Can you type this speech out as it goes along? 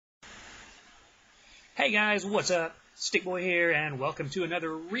Hey guys, what's up? Stickboy here, and welcome to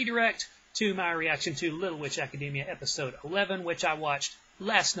another redirect to my reaction to Little Witch Academia episode 11, which I watched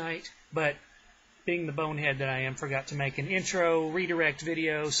last night, but being the bonehead that I am, forgot to make an intro redirect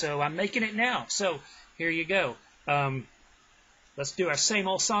video, so I'm making it now. So, here you go. Let's do our same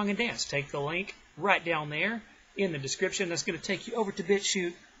old song and dance. Take the link right down there in the description. That's going to take you over to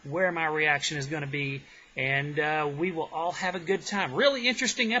BitChute, where my reaction is going to be, and we will all have a good time. Really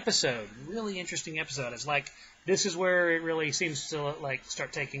interesting episode. Really interesting episode. It's like, this is where it really seems to like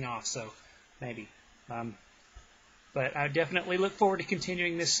start taking off, so maybe. But I definitely look forward to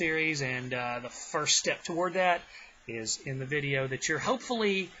continuing this series, and the first step toward that is in the video that you're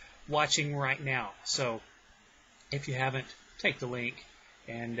hopefully watching right now. So if you haven't, take the link,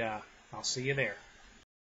 and I'll see you there.